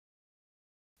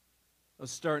I was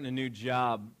starting a new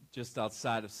job just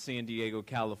outside of San Diego,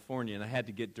 California, and I had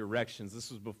to get directions.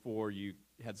 This was before you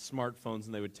had smartphones,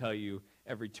 and they would tell you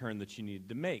every turn that you needed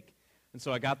to make. And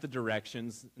so I got the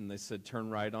directions, and they said, turn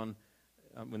right on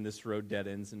when this road dead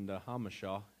ends into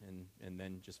Hamashaw, and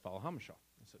then just follow Hamashaw.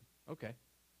 I said, okay,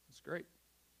 that's great.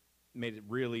 Made it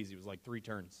real easy. It was like 3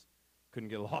 turns. Couldn't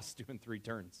get lost doing 3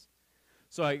 turns.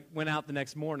 So I went out the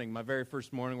next morning, my very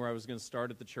first morning where I was going to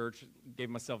start at the church, gave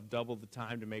myself double the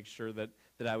time to make sure that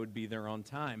I would be there on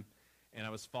time. And I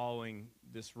was following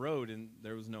this road, and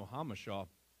there was no Hamashaw.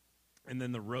 And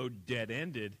then the road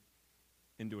dead-ended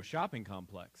into a shopping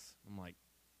complex. I'm like,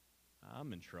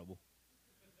 I'm in trouble.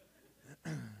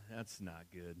 That's not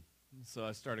good. So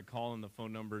I started calling the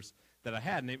phone numbers that I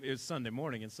had, and it was Sunday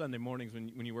morning. And Sunday mornings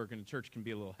when you work in a church can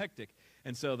be a little hectic.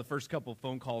 And so the first couple of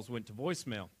phone calls went to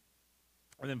voicemail.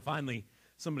 And then finally,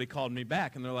 somebody called me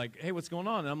back, and they're like, hey, what's going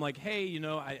on? And I'm like, hey,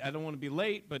 I don't want to be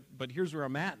late, but here's where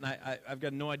I'm at, and I've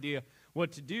got no idea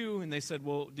what to do. And they said,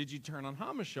 well, did you turn on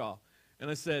Hamashaw? And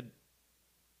I said,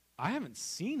 I haven't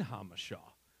seen Hamashaw.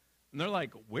 And they're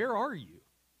like, where are you?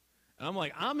 And I'm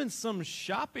like, I'm in some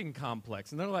shopping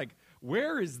complex. And they're like,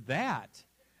 where is that?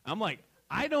 I'm like,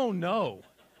 I don't know.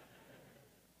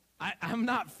 I'm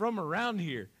not from around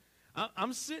here.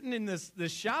 I'm sitting in this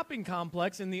shopping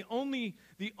complex, and the only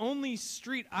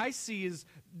street I see is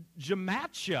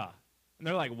Jamacha. And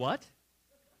they're like, what?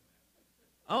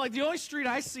 I'm like, the only street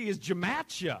I see is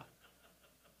Jamacha.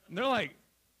 And they're like,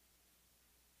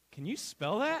 can you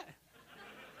spell that?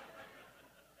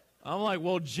 I'm like,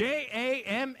 well,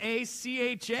 Jamacha.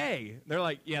 They're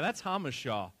like, yeah, that's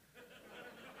Hamashaw.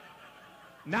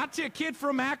 Not to a kid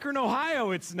from Akron,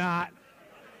 Ohio, it's not.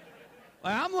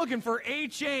 Like, I'm looking for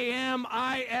Hamishaw.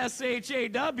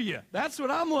 That's what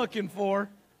I'm looking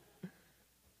for.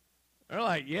 They're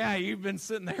like, yeah, you've been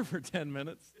sitting there for 10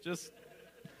 minutes. Just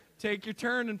take your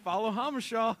turn and follow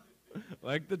Hamashaw,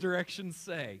 like the directions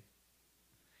say.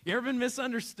 You ever been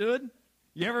misunderstood?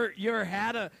 You ever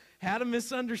had a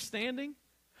misunderstanding?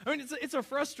 I mean, it's a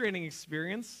frustrating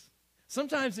experience.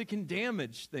 Sometimes it can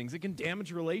damage things. It can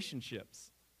damage relationships.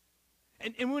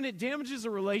 And when it damages a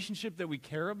relationship that we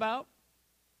care about,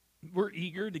 we're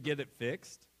eager to get it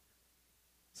fixed.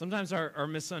 Sometimes our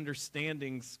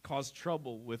misunderstandings cause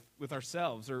trouble with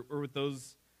ourselves or with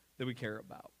those that we care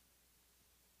about.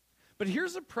 But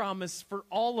here's a promise for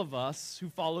all of us who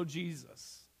follow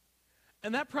Jesus.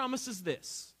 And that promise is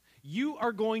this: you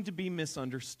are going to be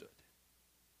misunderstood.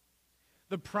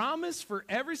 The promise for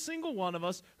every single one of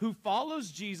us who follows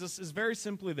Jesus is very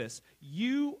simply this: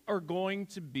 you are going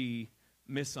to be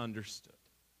misunderstood.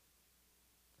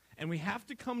 And we have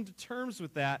to come to terms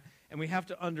with that, and we have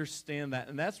to understand that.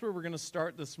 And that's where we're going to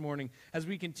start this morning as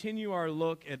we continue our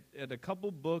look at a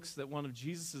couple books that one of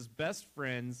Jesus' best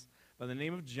friends by the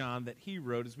name of John that he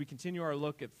wrote. As we continue our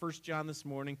look at 1 John this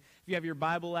morning. If you have your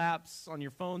Bible apps on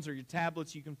your phones or your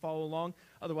tablets, you can follow along.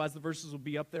 Otherwise, the verses will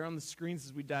be up there on the screens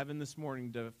as we dive in this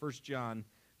morning to 1 John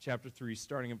chapter 3,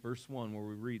 starting at verse 1, where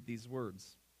we read these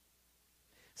words.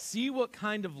 See what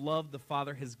kind of love the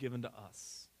Father has given to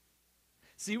us.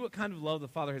 See what kind of love the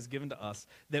Father has given to us,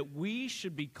 that we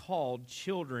should be called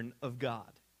children of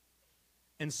God.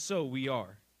 And so we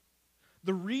are.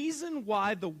 The reason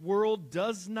why the world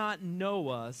does not know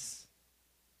us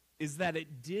is that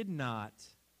it did not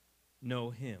know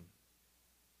Him.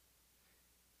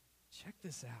 Check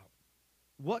this out.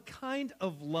 What kind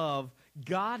of love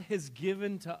God has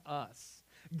given to us.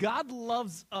 God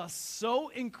loves us so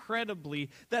incredibly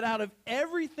that out of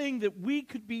everything that we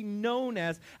could be known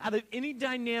as, out of any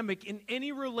dynamic in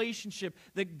any relationship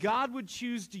that God would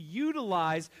choose to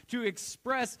utilize to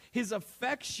express His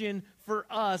affection for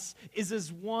us, is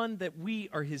as one that we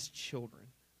are His children.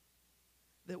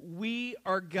 That we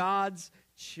are God's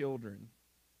children.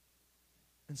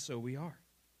 And so we are.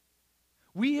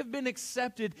 We have been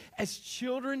accepted as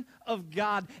children of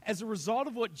God as a result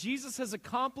of what Jesus has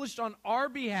accomplished on our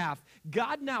behalf.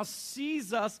 God now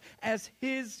sees us as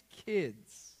His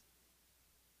kids.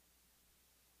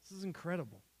 This is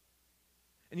incredible.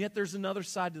 And yet there's another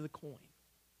side to the coin.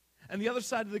 And the other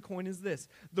side of the coin is this: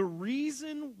 the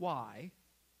reason why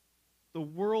the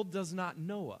world does not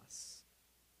know us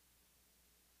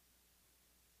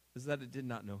is that it did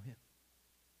not know Him.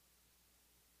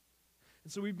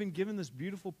 And so we've been given this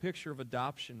beautiful picture of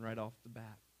adoption right off the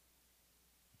bat.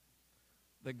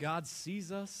 That God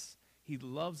sees us, He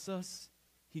loves us,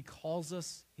 He calls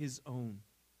us His own.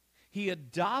 He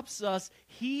adopts us,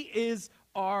 He is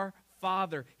our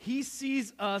Father. He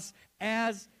sees us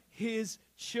as His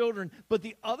children. But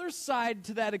the other side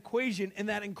to that equation, and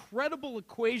that incredible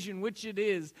equation which it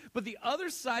is, but the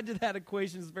other side to that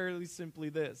equation is very simply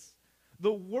this: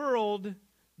 The world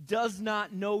does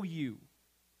not know you.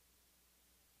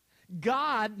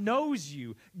 God knows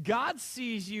you. God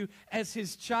sees you as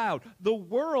his child. The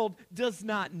world does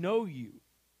not know you.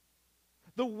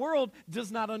 The world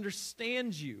does not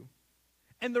understand you.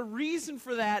 And the reason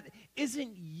for that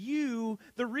isn't you.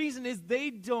 The reason is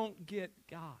they don't get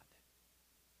God.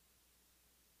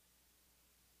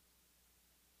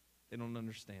 They don't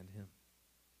understand him.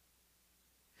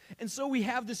 And so we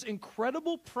have this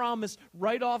incredible promise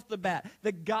right off the bat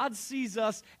that God sees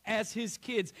us as his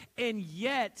kids. And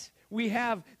yet we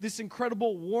have this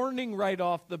incredible warning right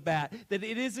off the bat that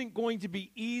it isn't going to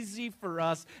be easy for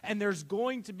us, and there's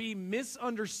going to be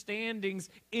misunderstandings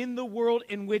in the world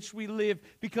in which we live,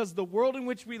 because the world in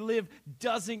which we live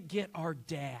doesn't get our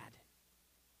dad.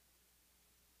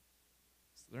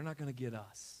 So they're not going to get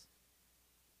us.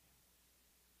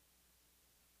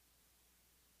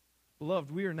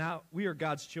 Beloved, we are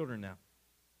God's children now.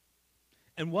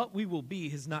 And what we will be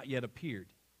has not yet appeared.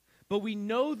 But we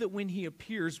know that when he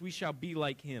appears, we shall be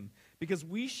like him, because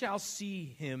we shall see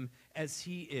him as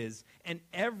he is. And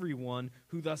everyone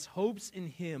who thus hopes in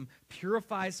him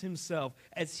purifies himself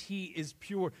as he is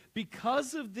pure.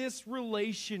 Because of this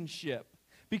relationship,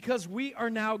 because we are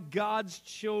now God's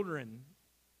children,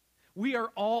 we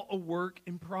are all a work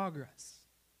in progress.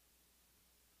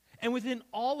 And within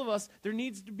all of us, there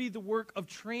needs to be the work of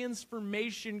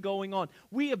transformation going on.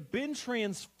 We have been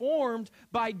transformed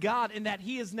by God in that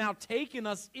he has now taken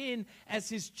us in as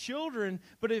his children.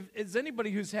 But as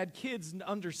anybody who's had kids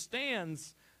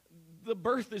understands, the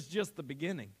birth is just the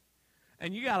beginning.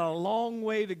 And you got a long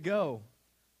way to go.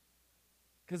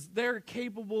 Because they're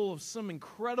capable of some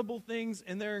incredible things,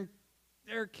 and they're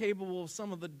capable of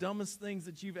some of the dumbest things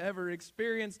that you've ever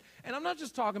experienced. And I'm not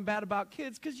just talking bad about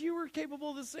kids, because you were capable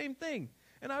of the same thing.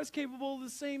 And I was capable of the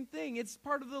same thing. It's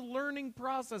part of the learning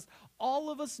process. All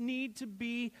of us need to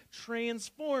be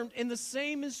transformed. And the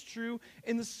same is true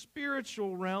in the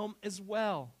spiritual realm as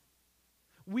well.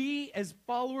 We, as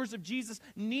followers of Jesus,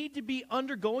 need to be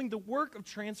undergoing the work of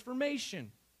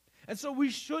transformation. And so we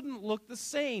shouldn't look the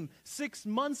same 6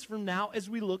 months from now as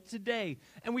we look today.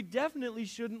 And we definitely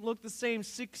shouldn't look the same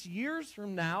 6 years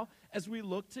from now as we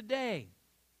look today.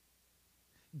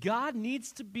 God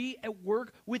needs to be at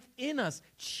work within us,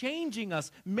 changing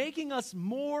us, making us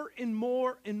more and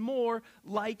more and more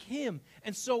like him.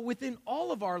 And so within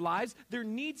all of our lives, there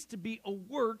needs to be a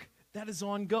work that is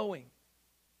ongoing.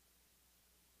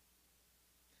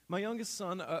 My youngest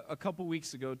son, a couple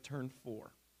weeks ago, turned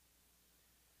 4.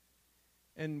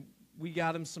 And we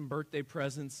got him some birthday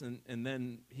presents, and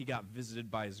then he got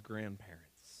visited by his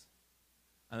grandparents.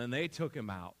 And then they took him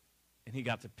out, and he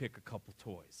got to pick a couple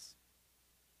toys.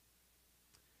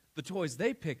 The toys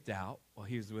they picked out while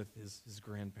he was with his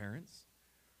grandparents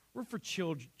were for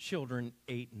children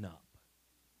 8 and up.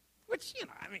 Which,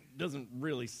 doesn't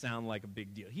really sound like a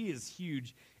big deal. He is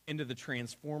huge into the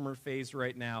Transformer phase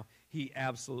right now. He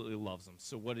absolutely loves them.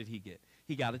 So what did he get?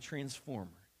 He got a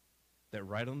Transformer that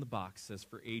right on the box says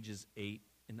for ages 8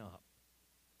 and up.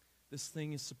 This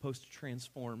thing is supposed to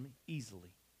transform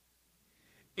easily.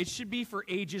 It should be for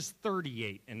ages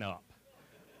 38 and up.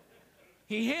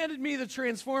 He handed me the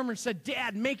Transformer and said,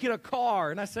 "Dad, make it a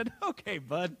car." And I said, "Okay,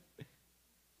 bud.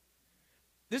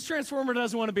 This Transformer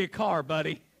doesn't want to be a car,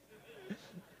 buddy."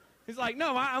 He's like,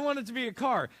 "No, I want it to be a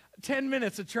car." 10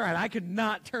 minutes of trying. I could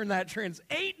not turn that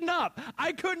 8 and up.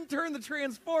 I couldn't turn the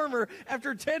Transformer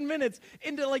after 10 minutes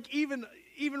into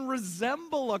even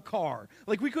resemble a car.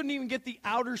 We couldn't even get the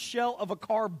outer shell of a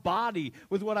car body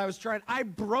with what I was trying. I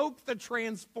broke the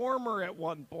Transformer at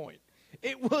one point.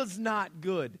 It was not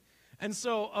good. And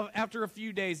so after a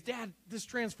few days, "Dad, this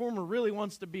Transformer really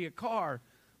wants to be a car."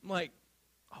 I'm like,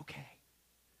 "Okay."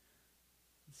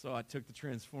 So I took the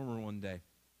Transformer one day.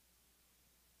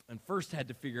 And first had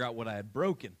to figure out what I had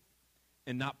broken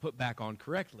and not put back on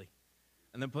correctly.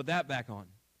 And then put that back on.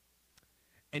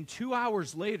 And 2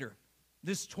 hours later,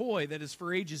 this toy that is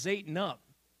for ages 8 and up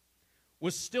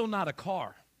was still not a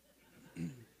car.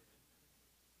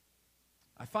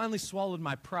 I finally swallowed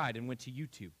my pride and went to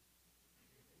YouTube.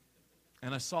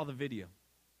 And I saw the video.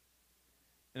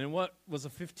 And in what was a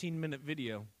 15-minute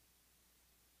video,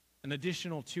 an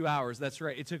additional 2 hours. That's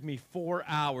right. It took me 4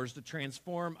 hours to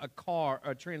transform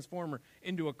a Transformer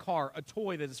into a car, a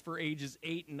toy that is for ages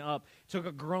 8 and up. It took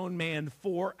a grown man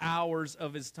 4 hours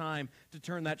of his time to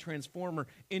turn that Transformer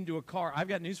into a car. I've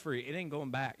got news for you. It ain't going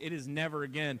back. It is never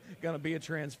again going to be a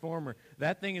Transformer.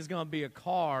 That thing is going to be a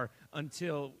car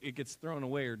until it gets thrown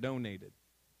away or donated.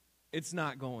 It's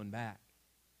not going back.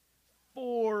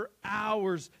 4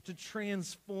 hours to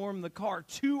transform the car.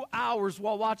 2 hours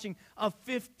while watching a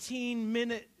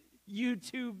 15-minute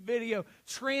YouTube video.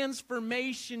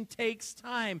 Transformation takes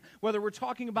time. Whether we're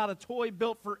talking about a toy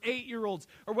built for 8-year-olds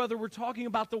or whether we're talking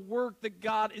about the work that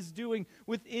God is doing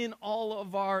within all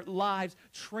of our lives,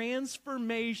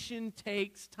 transformation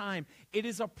takes time. It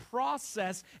is a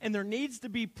process, and there needs to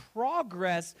be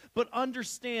progress, but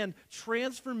understand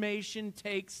transformation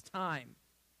takes time.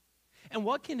 And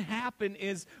what can happen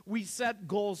is we set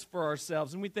goals for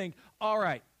ourselves and we think, all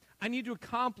right, I need to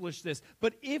accomplish this.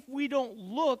 But if we don't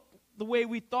look the way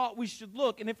we thought we should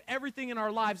look, and if everything in our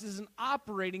lives isn't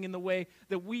operating in the way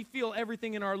that we feel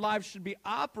everything in our lives should be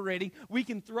operating, we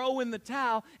can throw in the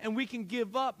towel and we can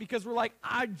give up because we're like,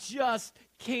 I just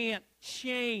can't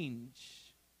change.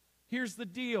 Here's the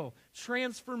deal.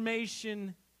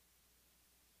 Transformation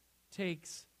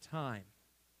takes time.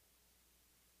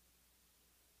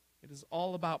 It is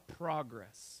all about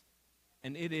progress,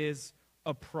 and it is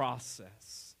a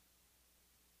process.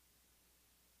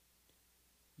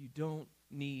 You don't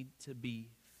need to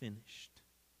be finished,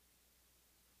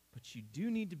 but you do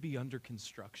need to be under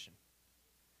construction.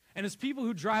 And as people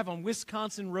who drive on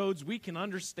Wisconsin roads, we can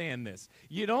understand this.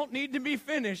 You don't need to be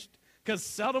finished because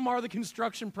seldom are the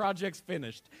construction projects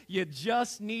finished. You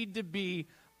just need to be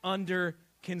under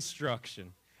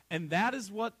construction. And that is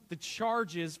what the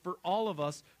charge is for all of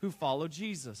us who follow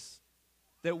Jesus.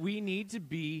 That we need to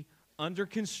be under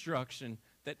construction,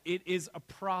 that it is a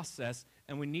process,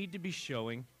 and we need to be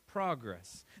showing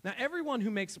progress. Now, everyone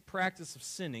who makes a practice of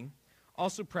sinning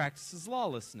also practices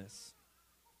lawlessness.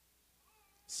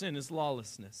 Sin is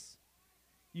lawlessness.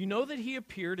 You know that he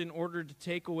appeared in order to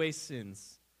take away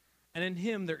sins, and in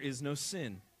him there is no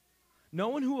sin. No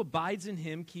one who abides in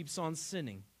him keeps on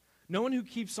sinning. No one who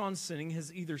keeps on sinning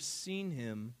has either seen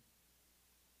him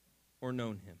or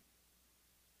known him.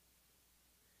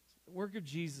 The work of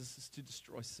Jesus is to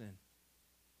destroy sin.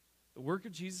 The work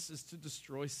of Jesus is to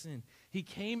destroy sin. He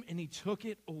came and he took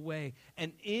it away.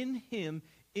 And in him,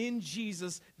 in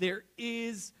Jesus, there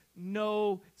is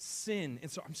no sin. And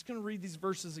so I'm just going to read these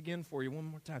verses again for you one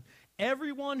more time.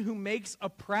 Everyone who makes a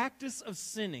practice of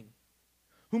sinning,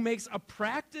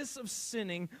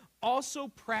 also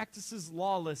practices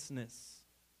lawlessness.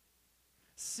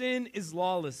 Sin is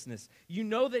lawlessness. You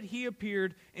know that he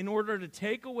appeared in order to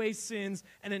take away sins,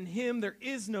 and in him there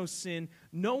is no sin.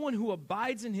 No one who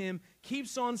abides in him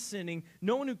keeps on sinning.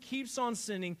 No one who keeps on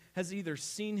sinning has either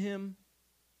seen him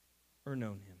or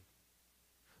known him.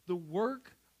 The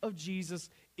work of Jesus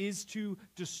is to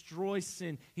destroy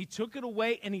sin. He took it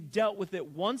away and he dealt with it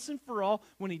once and for all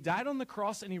when he died on the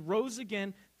cross and he rose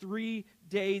again 3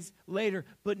 days later.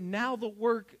 But now the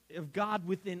work of God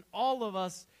within all of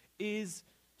us is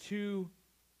to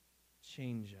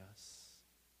change us.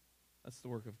 That's the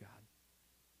work of God.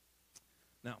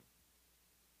 Now,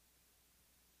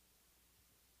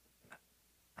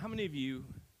 how many of you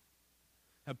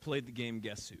have played the game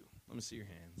Guess Who? Let me see your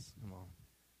hands. Come on.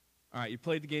 All right, you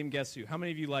played the game Guess Who. How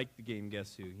many of you like the game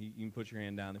Guess Who? You can put your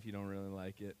hand down if you don't really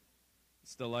like it.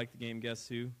 Still like the game Guess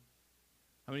Who?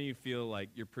 How many of you feel like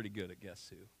you're pretty good at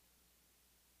Guess Who?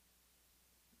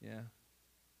 Yeah?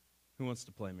 Who wants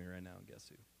to play me right now? Guess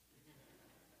Who?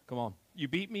 Come on. You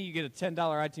beat me, you get a $10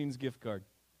 iTunes gift card.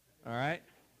 All right?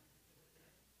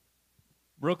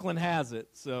 Brooklyn has it,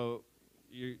 so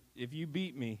if you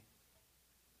beat me,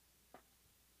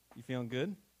 you feeling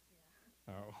good?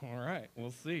 Yeah. Oh, all right.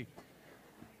 We'll see.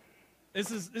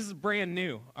 This is brand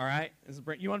new, all right?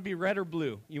 You want to be red or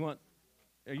blue?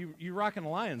 You rocking a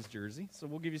Lions jersey, so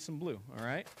we'll give you some blue, all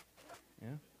right? Yeah.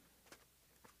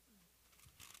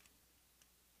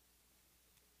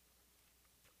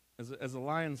 As a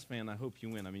Lions fan, I hope you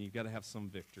win. I mean, you've got to have some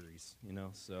victories,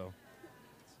 so.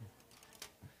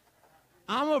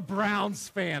 I'm a Browns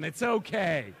fan. It's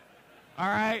okay. All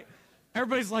right?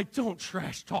 Everybody's like, don't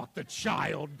trash talk the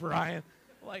child, Brian.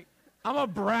 Like, I'm a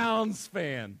Browns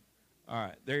fan. All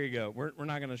right, there you go. We're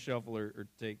not going to shuffle or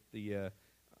take the, I'm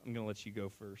going to let you go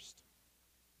first.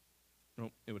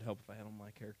 It would help if I had all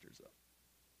my characters up.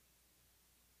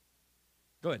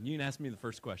 Go ahead. You can ask me the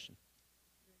first question.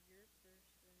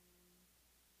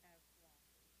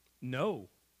 No.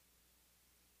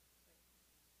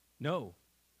 No.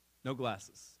 No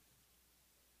glasses.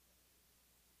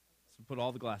 So put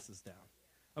all the glasses down.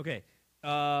 Okay.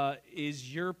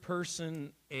 Is your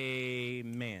person a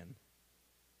man?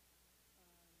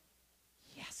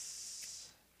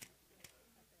 Yes.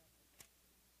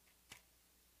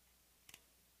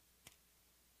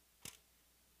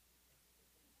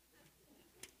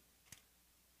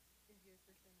 Is your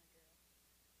person a girl?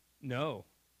 No.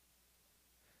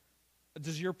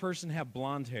 Does your person have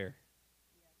blonde hair?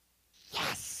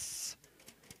 Yes!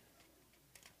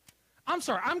 I'm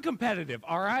sorry, I'm competitive,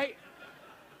 all right?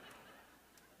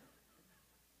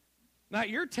 Not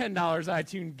your $10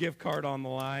 iTunes gift card on the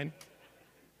line.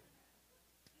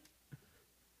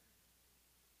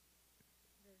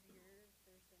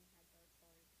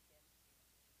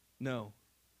 No.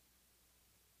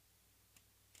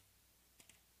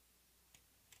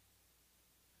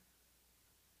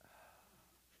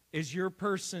 Is your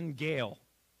person Gail?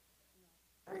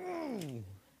 No. Don't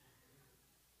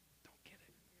get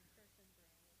it.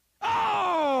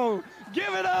 Oh!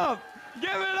 Give it up! Give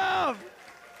it up!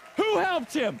 Who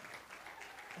helped him?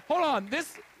 Hold on.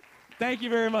 Thank you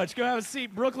very much. Go have a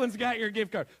seat. Brooklyn's got your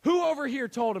gift card. Who over here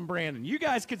told him, Brandon? You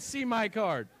guys could see my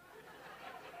card.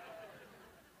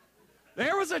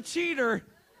 There was a cheater.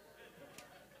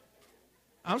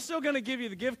 I'm still going to give you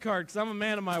the gift card because I'm a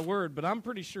man of my word, but I'm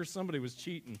pretty sure somebody was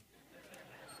cheating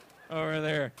over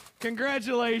there.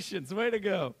 Congratulations. Way to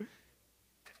go.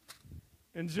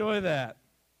 Enjoy that.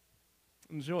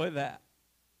 Enjoy that.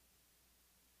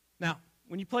 Now,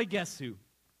 when you play Guess Who,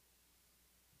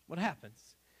 what happens?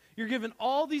 You're given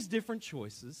all these different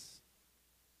choices,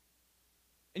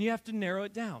 and you have to narrow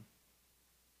it down.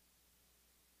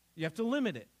 You have to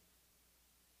limit it.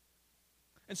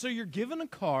 And so you're given a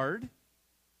card,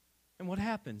 and what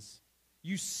happens?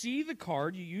 You see the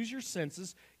card, you use your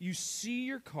senses, you see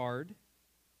your card,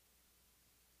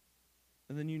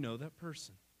 and then you know that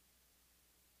person.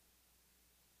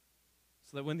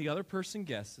 So that when the other person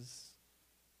guesses,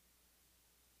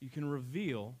 you can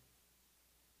reveal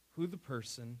who the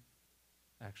person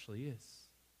actually is.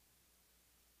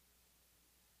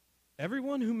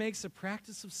 Everyone who makes a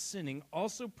practice of sinning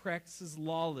also practices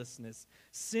lawlessness.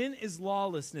 Sin is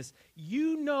lawlessness.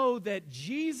 You know that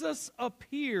Jesus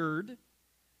appeared.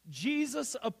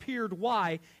 Jesus appeared,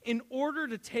 why? In order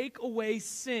to take away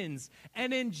sins.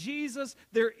 And in Jesus,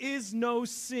 there is no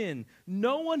sin.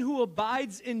 No one who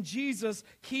abides in Jesus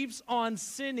keeps on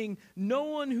sinning. No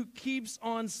one who keeps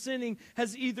on sinning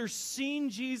has either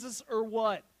seen Jesus or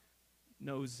what?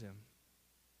 Knows him.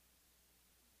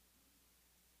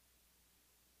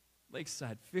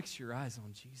 Lakeside, fix your eyes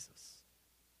on Jesus.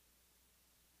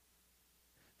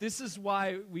 This is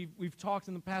why we've talked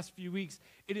in the past few weeks.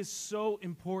 It is so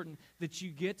important that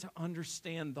you get to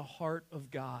understand the heart of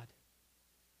God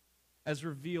as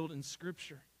revealed in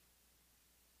Scripture.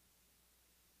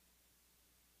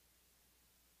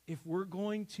 If we're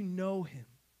going to know Him,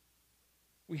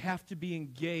 we have to be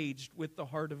engaged with the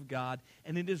heart of God,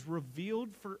 and it is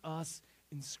revealed for us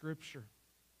in Scripture.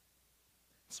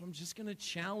 So I'm just going to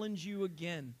challenge you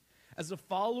again. As a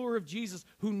follower of Jesus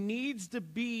who needs to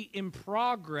be in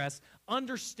progress,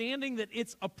 understanding that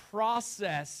it's a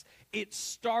process, it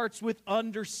starts with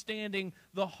understanding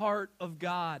the heart of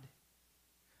God.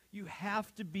 You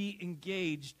have to be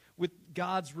engaged with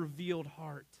God's revealed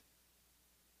heart.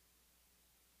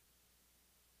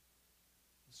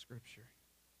 Scripture.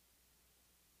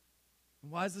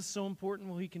 Why is this so important?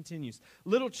 Well, he continues.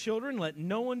 Little children, let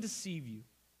no one deceive you.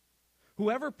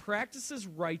 Whoever practices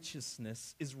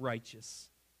righteousness is righteous,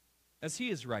 as he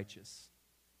is righteous.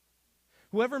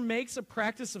 Whoever makes a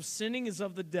practice of sinning is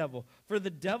of the devil, for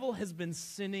the devil has been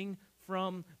sinning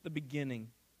from the beginning.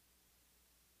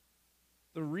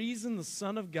 The reason the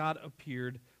Son of God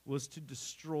appeared was to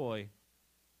destroy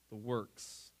the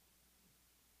works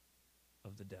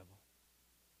of the devil.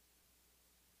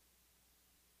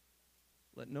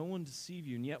 Let no one deceive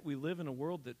you, and yet we live in a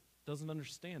world that doesn't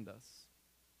understand us.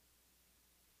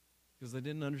 Because they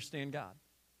didn't understand God.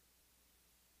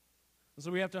 And so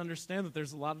we have to understand that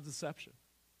there's a lot of deception.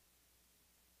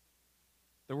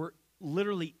 That we're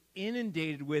literally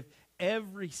inundated with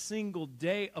every single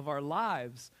day of our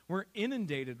lives. We're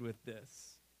inundated with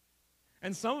this.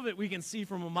 And some of it we can see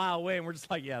from a mile away, and we're just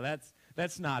like, yeah,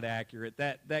 that's not accurate.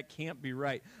 That can't be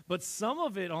right. But some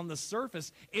of it on the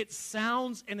surface, it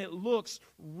sounds and it looks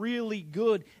really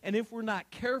good. And if we're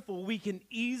not careful, we can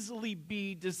easily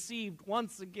be deceived.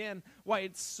 Once again, why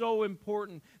it's so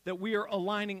important that we are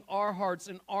aligning our hearts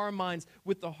and our minds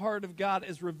with the heart of God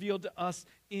as revealed to us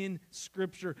in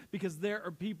Scripture. Because there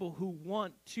are people who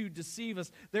want to deceive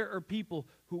us. There are people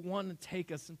who want to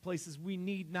take us in places we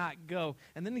need not go.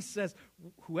 And then he says,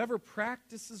 whoever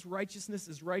practices righteousness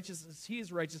is righteous as he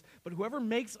is righteous. But whoever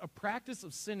makes a practice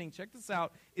of sinning, check this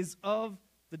out, is of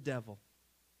the devil.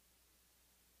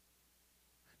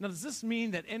 Now, does this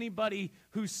mean that anybody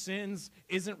who sins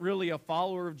isn't really a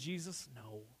follower of Jesus? No.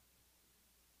 No.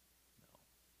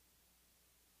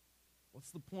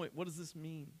 What's the point? What does this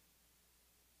mean?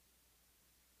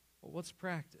 Well, what's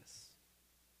practice?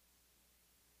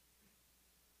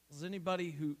 Does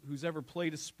anybody who's ever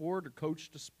played a sport or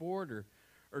coached a sport or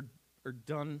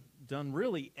done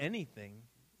really anything,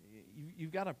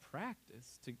 you've got to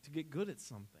practice to get good at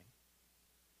something.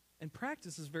 And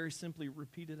practice is very simply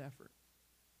repeated effort.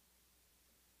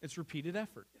 It's repeated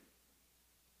effort.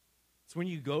 It's when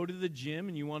you go to the gym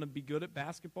and you want to be good at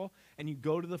basketball and you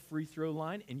go to the free throw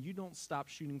line and you don't stop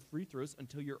shooting free throws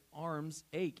until your arms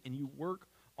ache, and you work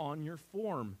on your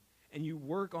form and you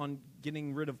work on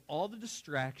getting rid of all the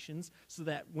distractions so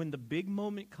that when the big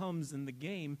moment comes in the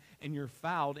game and you're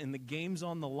fouled and the game's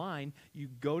on the line, you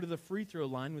go to the free throw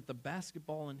line with the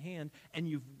basketball in hand, and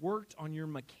you've worked on your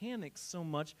mechanics so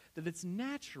much that it's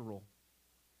natural.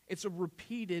 It's a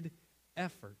repeated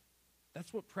effort.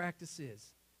 That's what practice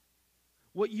is.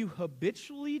 What you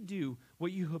habitually do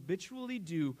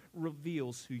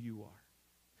reveals who you are.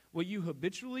 What you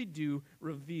habitually do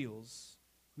reveals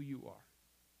who you are.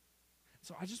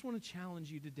 So I just want to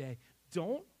challenge you today.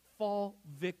 Don't fall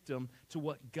victim to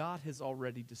what God has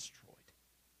already destroyed.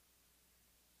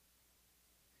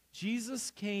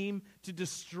 Jesus came to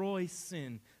destroy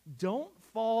sin. Don't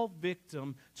fall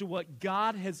victim to what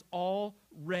God has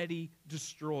already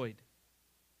destroyed.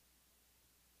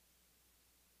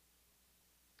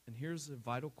 And here's a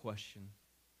vital question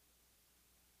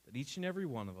that each and every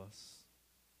one of us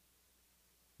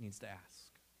needs to ask.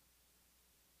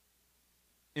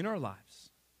 In our lives,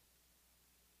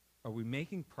 are we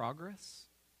making progress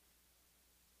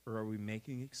or are we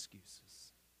making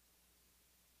excuses?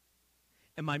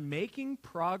 Am I making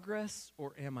progress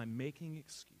or am I making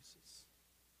excuses?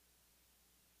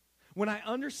 When I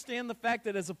understand the fact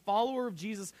that as a follower of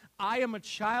Jesus, I am a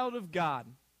child of God,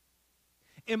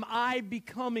 am I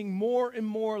becoming more and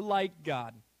more like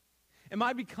God? Am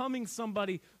I becoming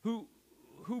somebody who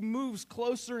moves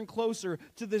closer and closer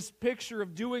to this picture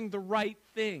of doing the right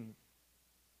thing?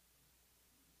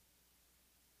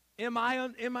 Am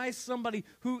I somebody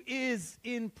who is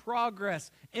in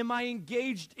progress? Am I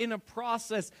engaged in a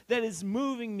process that is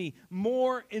moving me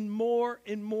more and more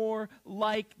and more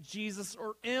like Jesus?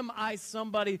 Or am I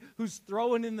somebody who's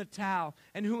throwing in the towel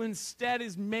and who instead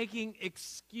is making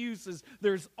excuses?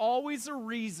 There's always a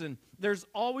reason. There's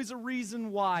always a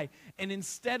reason why. And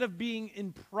instead of being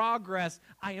in progress,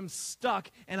 I am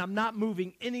stuck and I'm not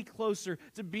moving any closer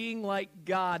to being like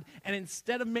God. And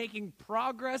instead of making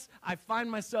progress, I find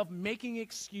myself making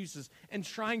excuses and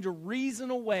trying to reason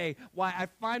away why I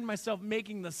find myself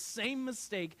making the same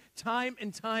mistake time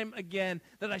and time again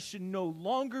that I should no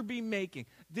longer be making.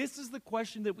 This is the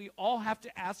question that we all have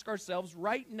to ask ourselves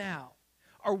right now.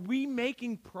 Are we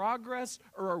making progress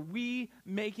or are we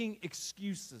making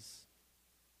excuses?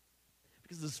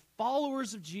 Because as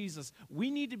followers of Jesus,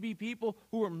 we need to be people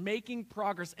who are making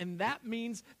progress. And that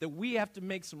means that we have to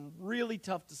make some really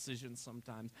tough decisions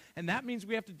sometimes. And that means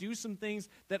we have to do some things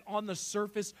that on the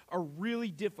surface are really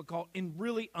difficult and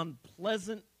really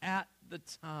unpleasant at the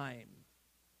time.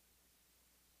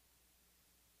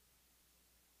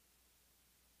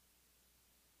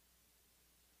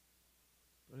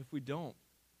 But if we don't,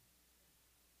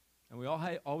 and we all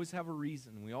always have a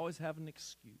reason, we always have an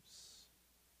excuse,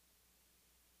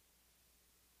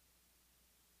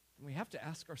 we have to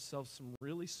ask ourselves some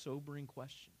really sobering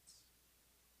questions.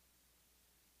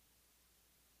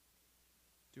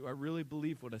 Do I really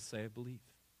believe what I say I believe?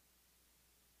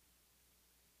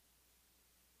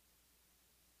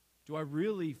 Do I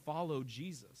really follow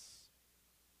Jesus?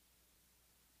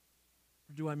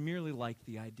 Or do I merely like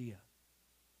the idea?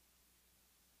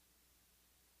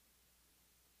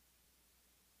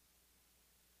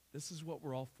 This is what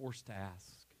we're all forced to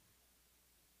ask.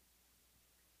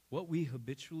 What we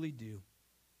habitually do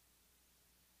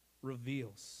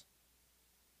reveals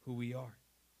who we are.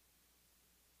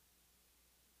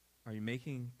 Are you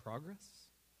making progress?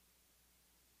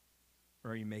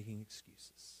 Or are you making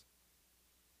excuses?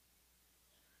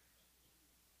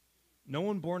 No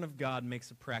one born of God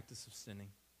makes a practice of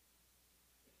sinning.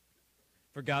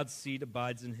 For God's seed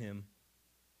abides in him,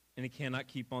 and he cannot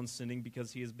keep on sinning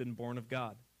because he has been born of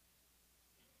God.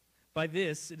 By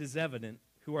this it is evident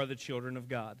who are the children of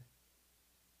God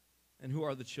and who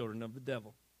are the children of the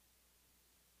devil.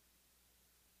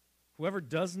 Whoever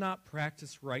does not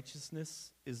practice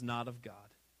righteousness is not of God,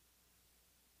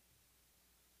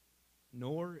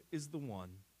 nor is the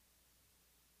one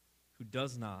who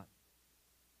does not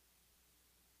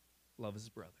love his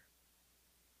brother.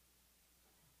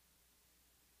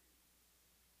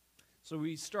 So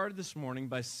we started this morning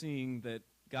by seeing that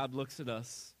God looks at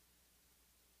us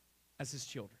as his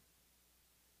children.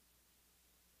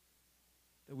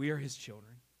 That we are his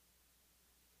children.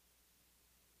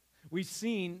 We've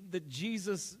seen that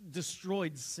Jesus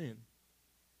destroyed sin.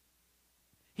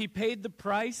 He paid the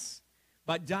price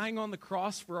by dying on the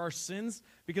cross for our sins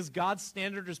because God's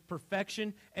standard is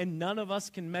perfection and none of us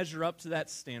can measure up to that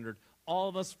standard. all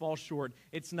of us fall short.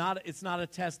 It's not a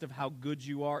test of how good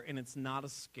you are, and it's not a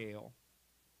scale.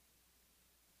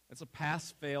 It's a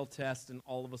pass-fail test, and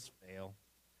all of us fail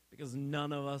because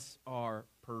none of us are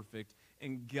perfect.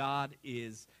 And God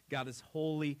is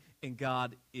holy, and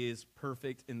God is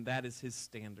perfect, and that is his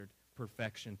standard,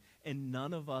 perfection. And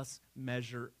none of us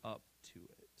measure up to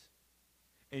it.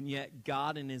 And yet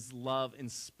God in his love, in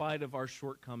spite of our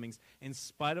shortcomings, in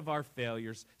spite of our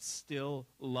failures, still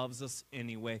loves us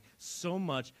anyway, so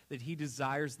much that he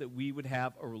desires that we would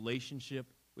have a relationship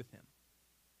with him,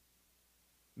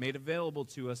 made available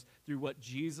to us through what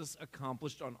Jesus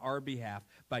accomplished on our behalf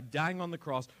by dying on the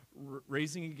cross,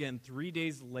 raising again 3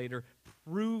 days later,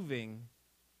 proving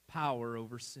power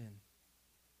over sin.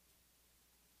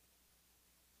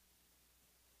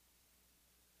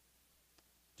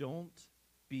 Don't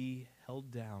be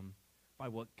held down by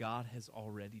what God has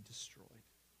already destroyed.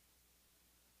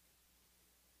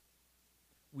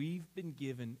 We've been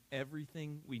given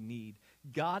everything we need.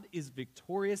 God is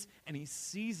victorious, and he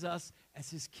sees us as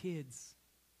his kids.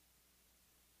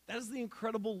 That is the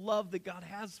incredible love that God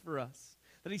has for us,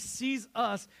 that he sees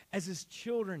us as his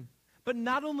children. But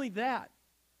not only that,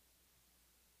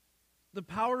 the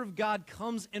power of God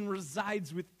comes and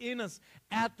resides within us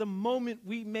at the moment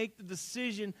we make the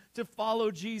decision to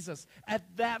follow Jesus.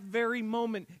 At that very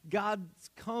moment, God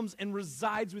comes and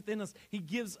resides within us. He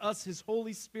gives us his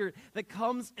Holy Spirit that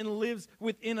comes and lives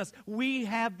within us. We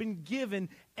have been given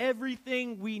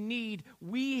everything we need.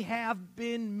 We have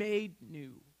been made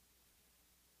new.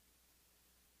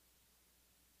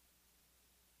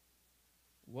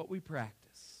 What we practice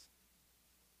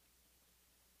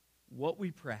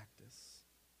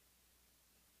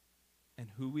and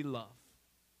who we love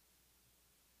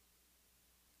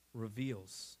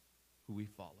reveals who we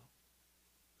follow.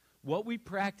 What we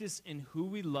practice and who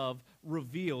we love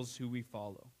reveals who we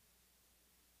follow.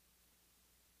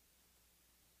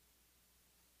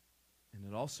 And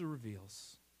it also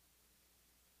reveals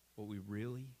what we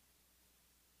really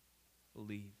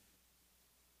believe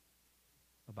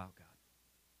about God.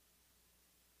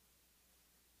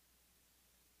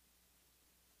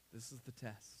 This is the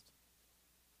test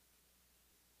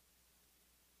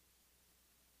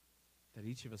that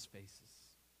each of us faces.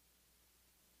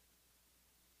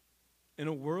 In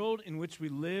a world in which we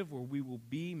live where we will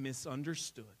be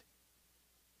misunderstood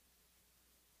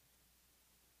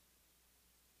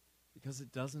because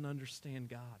it doesn't understand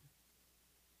God,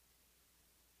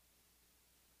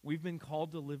 we've been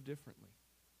called to live differently.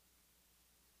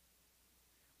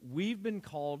 We've been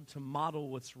called to model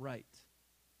what's right.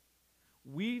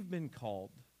 We've been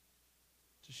called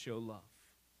to show love.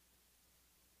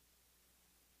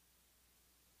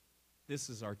 This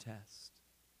is our test.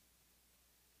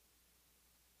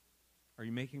 Are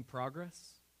you making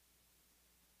progress?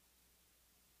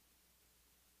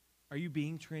 Are you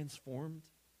being transformed?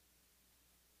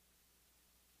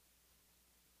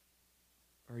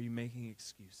 Or are you making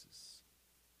excuses?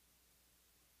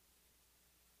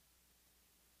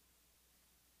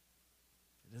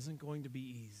 It isn't going to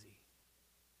be easy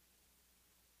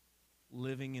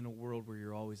living in a world where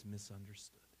you're always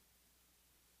misunderstood.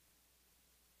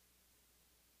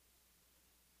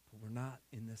 But we're not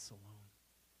in this alone.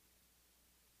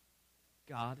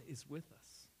 God is with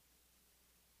us.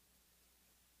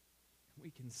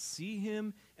 We can see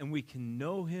him and we can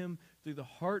know him through the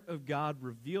heart of God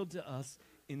revealed to us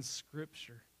in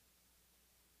Scripture.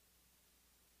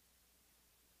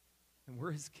 And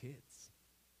we're his kids.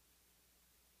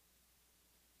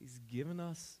 He's given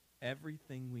us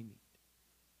everything we need.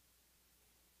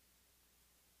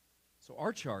 So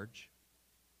our charge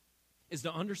is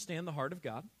to understand the heart of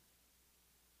God,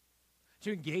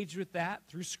 to engage with that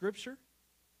through Scripture,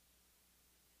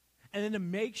 and then to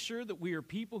make sure that we are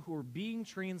people who are being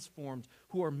transformed,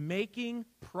 who are making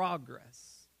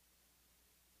progress,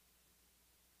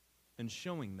 and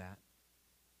showing that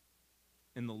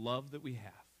in the love that we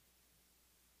have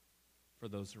for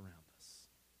those around us.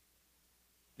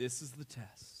 This is the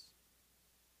test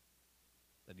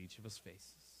that each of us faces.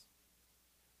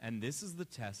 And this is the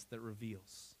test that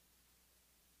reveals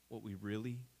what we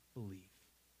really believe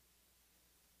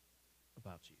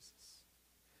about Jesus.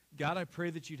 God, I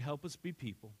pray that you'd help us be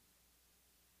people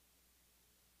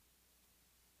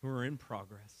who are in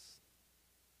progress.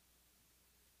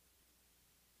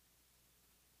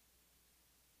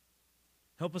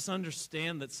 Help us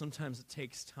understand that sometimes it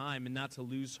takes time and not to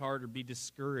lose heart or be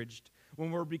discouraged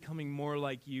when we're becoming more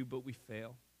like you, but we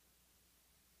fail.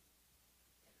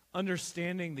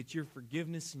 Understanding that your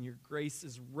forgiveness and your grace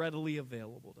is readily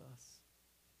available to us.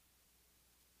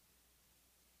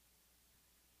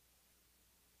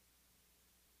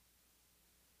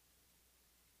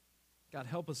 God,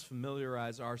 help us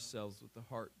familiarize ourselves with the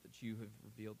heart that you have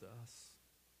revealed to us.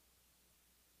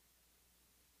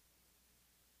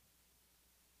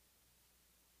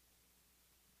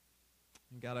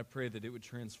 And God, I pray that it would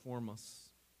transform us.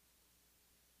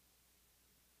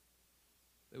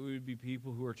 That we would be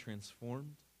people who are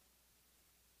transformed.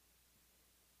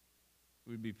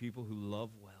 We would be people who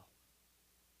love well.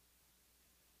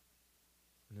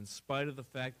 And in spite of the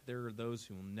fact that there are those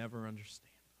who will never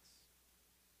understand us,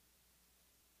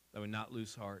 that we not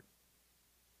lose heart,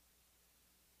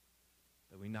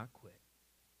 that we not quit,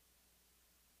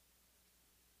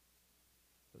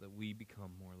 but that we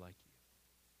become more like you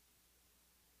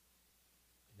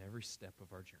in every step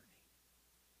of our journey.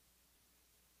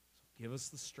 So give us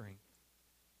the strength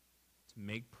to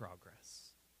make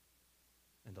progress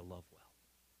and to love well.